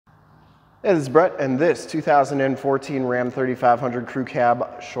Hey, this is Brett, and this 2014 Ram 3500 Crew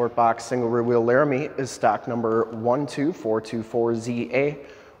Cab Short Box Single Rear Wheel Laramie is stock number 12424ZA.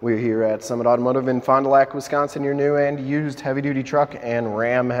 We're here at Summit Automotive in Fond du Lac, Wisconsin, your new and used heavy-duty truck and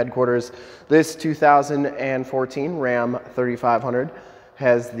Ram headquarters. This 2014 Ram 3500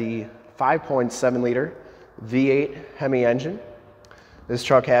 has the 5.7-liter V8 Hemi engine. This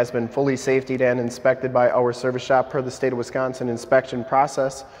truck has been fully safetied and inspected by our service shop per the state of Wisconsin inspection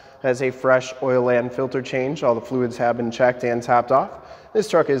process. Has a fresh oil and filter change. All the fluids have been checked and topped off. This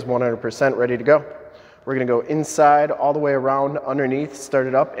truck is 100% ready to go. We're gonna go inside, all the way around, underneath, start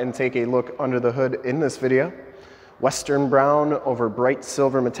it up, and take a look under the hood in this video. Western brown over bright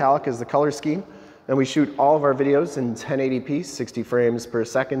silver metallic is the color scheme. And we shoot all of our videos in 1080p, 60 frames per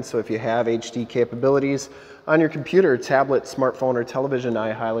second. So if you have HD capabilities on your computer, tablet, smartphone, or television,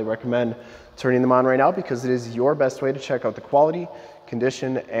 I highly recommend turning them on right now because it is your best way to check out the quality,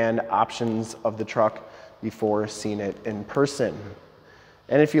 condition, and options of the truck before seeing it in person.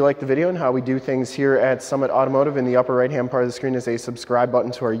 And if you like the video and how we do things here at Summit Automotive, in the upper right hand part of the screen is a subscribe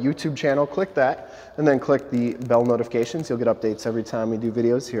button to our YouTube channel. Click that and then click the bell notifications. You'll get updates every time we do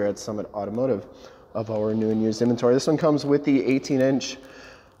videos here at Summit Automotive of our new and used inventory. This one comes with the 18-inch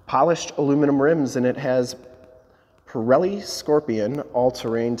polished aluminum rims, and it has Pirelli Scorpion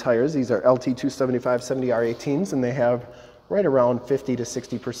all-terrain tires. These are LT 275/70R18s, and they have right around 50 to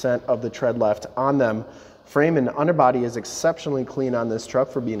 60% of the tread left on them. Frame and underbody is exceptionally clean on this truck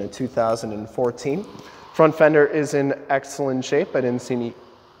for being a 2014. Front fender is in excellent shape. I didn't see any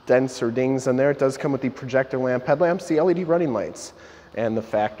dents or dings on there. It does come with the projector lamp headlamps, the LED running lights, and the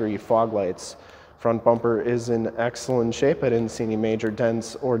factory fog lights. Front bumper is in excellent shape. I didn't see any major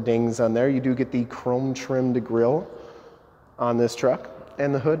dents or dings on there. You do get the chrome trimmed grille on this truck,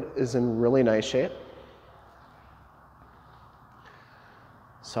 and the hood is in really nice shape.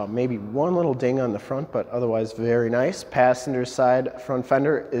 So maybe one little ding on the front, but otherwise very nice. Passenger side front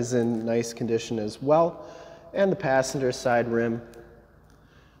fender is in nice condition as well. And the passenger side rim,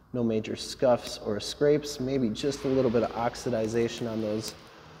 no major scuffs or scrapes, maybe just a little bit of oxidization on those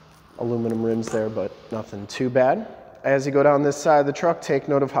aluminum rims there, but nothing too bad. As you go down this side of the truck, take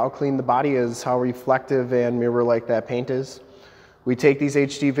note of how clean the body is, how reflective and mirror-like that paint is. We take these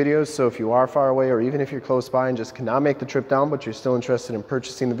HD videos, so if you are far away or even if you're close by and just cannot make the trip down, but you're still interested in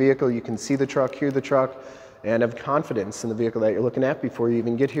purchasing the vehicle, you can see the truck, hear the truck, and have confidence in the vehicle that you're looking at before you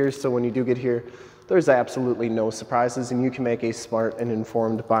even get here. So when you do get here, there's absolutely no surprises, and you can make a smart and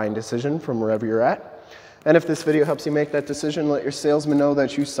informed buying decision from wherever you're at. And if this video helps you make that decision, let your salesman know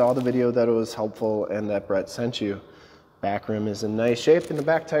that you saw the video, that it was helpful, and that Brett sent you. Back rim is in nice shape, and the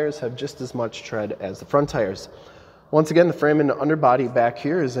back tires have just as much tread as the front tires. Once again, the frame and underbody back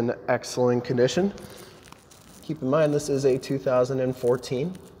here is in excellent condition. Keep in mind, this is a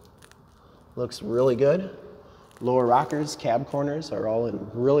 2014. Looks really good. Lower rockers, cab corners are all in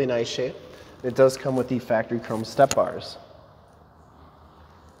really nice shape. It does come with the factory chrome step bars.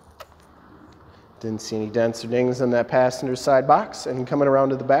 Didn't see any dents or dings on that passenger side box. And coming around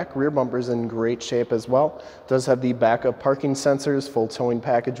to the back, rear bumper's in great shape as well. Does have the backup parking sensors, full towing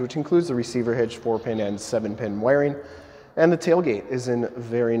package, which includes the receiver hitch, 4-pin and 7-pin wiring. And the tailgate is in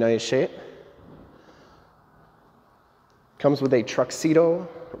very nice shape. Comes with a Truxedo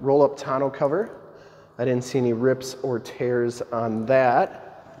roll-up tonneau cover. I didn't see any rips or tears on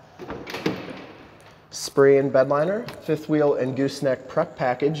that. Spray and Bedliner, fifth wheel and gooseneck prep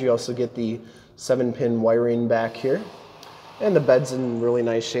package. You also get the 7-pin wiring back here. And the bed's in really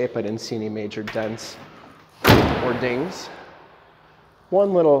nice shape. I didn't see any major dents or dings.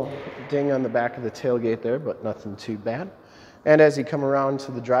 One little ding on the back of the tailgate there, but nothing too bad. And as you come around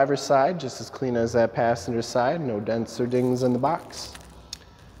to the driver's side, just as clean as that passenger side, no dents or dings in the box.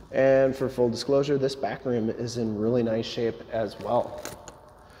 And for full disclosure, this back rim is in really nice shape as well.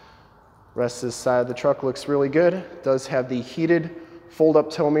 Rest of this side of the truck looks really good. It does have the heated fold-up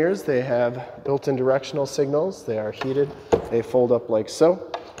tow mirrors. They have built-in directional signals. They are heated. They fold up like so.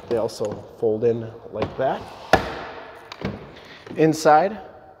 They also fold in like that. Inside,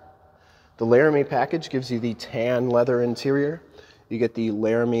 the Laramie package gives you the tan leather interior. You get the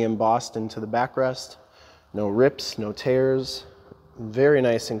Laramie embossed into the backrest. No rips, no tears. Very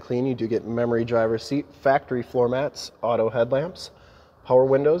nice and clean. You do get memory driver seat, factory floor mats, auto headlamps, power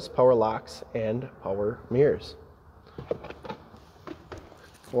windows, power locks, and power mirrors.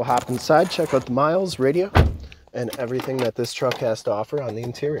 We'll hop inside, check out the miles, radio, and everything that this truck has to offer on the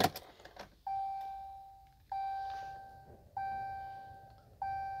interior.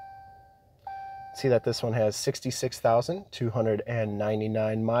 See that this one has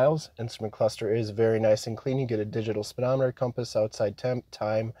 66,299 miles. Instrument cluster is very nice and clean. You get a digital speedometer, compass, outside temp,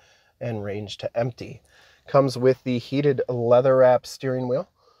 time, and range to empty. Comes with the heated leather wrap steering wheel,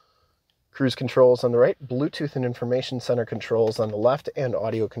 cruise controls on the right, Bluetooth and information center controls on the left, and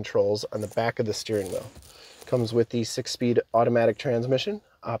audio controls on the back of the steering wheel. Comes with the 6-speed automatic transmission,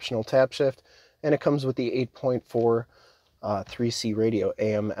 optional tap shift, and it comes with the 8.4 3C radio,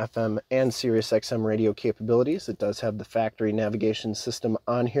 AM, FM, and Sirius XM radio capabilities. It does have the factory navigation system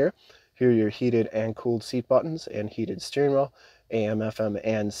on here. Here are your heated and cooled seat buttons and heated steering wheel, AM, FM,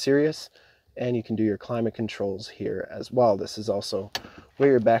 and Sirius. And you can do your climate controls here as well. This is also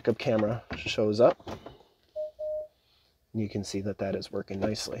where your backup camera shows up. You can see that that is working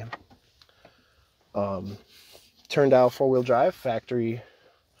nicely. Turn dial 4-wheel drive, factory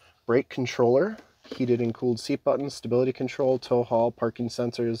brake controller, heated and cooled seat buttons, stability control, tow haul, parking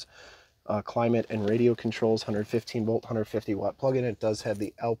sensors, climate and radio controls, 115 volt, 150 watt plug-in. It does have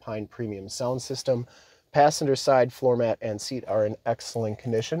the Alpine premium sound system. Passenger side floor mat and seat are in excellent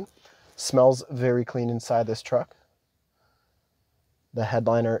condition. Smells very clean inside this truck. The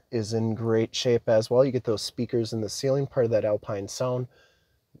headliner is in great shape as well. You get those speakers in the ceiling, part of that Alpine sound.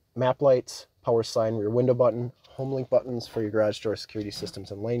 Map lights, power slide rear window button, Homelink buttons for your garage door security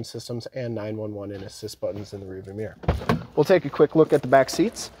systems and lane systems, and 911 and assist buttons in the rearview mirror. We'll take a quick look at the back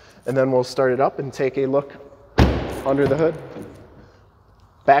seats, and then we'll start it up and take a look under the hood.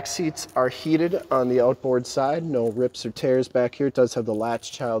 Back seats are heated on the outboard side, no rips or tears back here. It does have the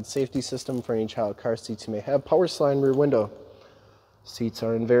Latch child safety system for any child car seats you may have. Power slide rear window. Seats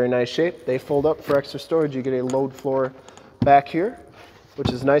are in very nice shape. They fold up for extra storage. You get a load floor back here,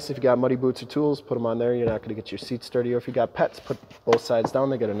 which is nice if you got muddy boots or tools. Put them on there. You're not going to get your seats dirty. Or if you got pets, put both sides down.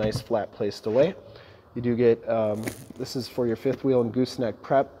 They get a nice flat place to lay. You do get, this is for your fifth wheel and gooseneck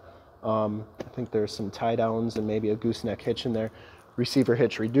prep. I think there's some tie downs and maybe a gooseneck hitch in there. Receiver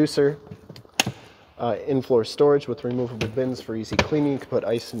hitch reducer. In-floor storage with removable bins for easy cleaning. You can put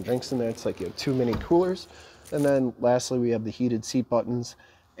ice and drinks in there. It's like you have 2 mini coolers. And then lastly, we have the heated seat buttons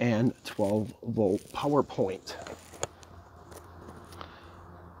and 12-volt power point.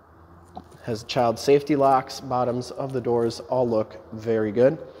 Has child safety locks. Bottoms of the doors all look very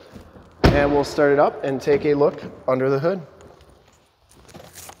good. And we'll start it up and take a look under the hood.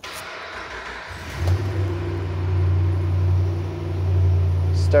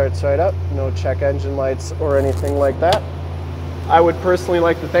 Starts right up, no check engine lights or anything like that. I would personally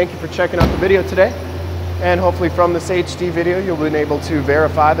like to thank you for checking out the video today. And hopefully from this HD video, you'll be able to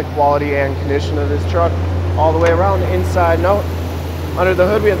verify the quality and condition of this truck all the way around. Inside note, under the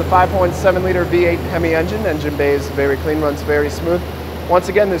hood, we have the 5.7 liter V8 Hemi engine. Engine bay is very clean, runs very smooth. Once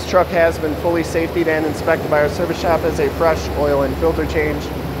again, this truck has been fully safetied and inspected by our service shop as a fresh oil and filter change.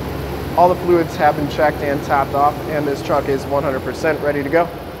 All the fluids have been checked and topped off, and this truck is 100% ready to go.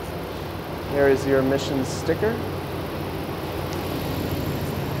 There is your emissions sticker.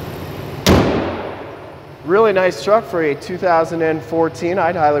 Really nice truck for a 2014.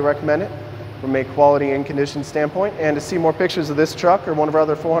 I'd highly recommend it from a quality and condition standpoint. And to see more pictures of this truck or one of our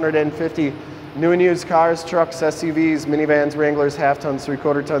other 450 new and used cars, trucks, SUVs, minivans, Wranglers, half tons,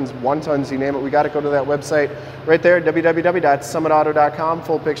 3/4 tons, 1 tons, you name it, we got to go to that website right there, www.summitauto.com.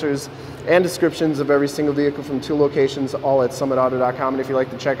 Full pictures and descriptions of every single vehicle from 2 locations, all at summitauto.com. And if you'd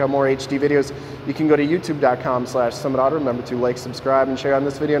like to check out more HD videos, you can go to youtube.com/summitauto. Remember to like, subscribe, and share on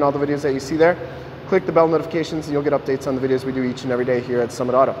this video and all the videos that you see there. Click the bell notifications and you'll get updates on the videos we do each and every day here at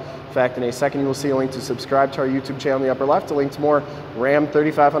Summit Auto. In fact, in a second you will see a link to subscribe to our YouTube channel in the upper left, a link to more Ram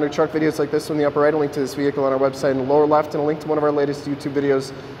 3500 truck videos like this one in the upper right, a link to this vehicle on our website in the lower left, and a link to one of our latest YouTube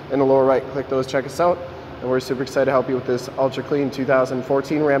videos in the lower right. Click those, check us out, and we're super excited to help you with this ultra clean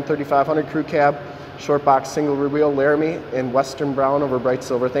 2014 Ram 3500 Crew Cab, Shortbox single rear wheel Laramie in Western Brown over bright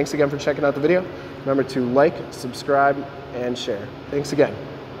silver. Thanks again for checking out the video. Remember to like, subscribe, and share. Thanks again.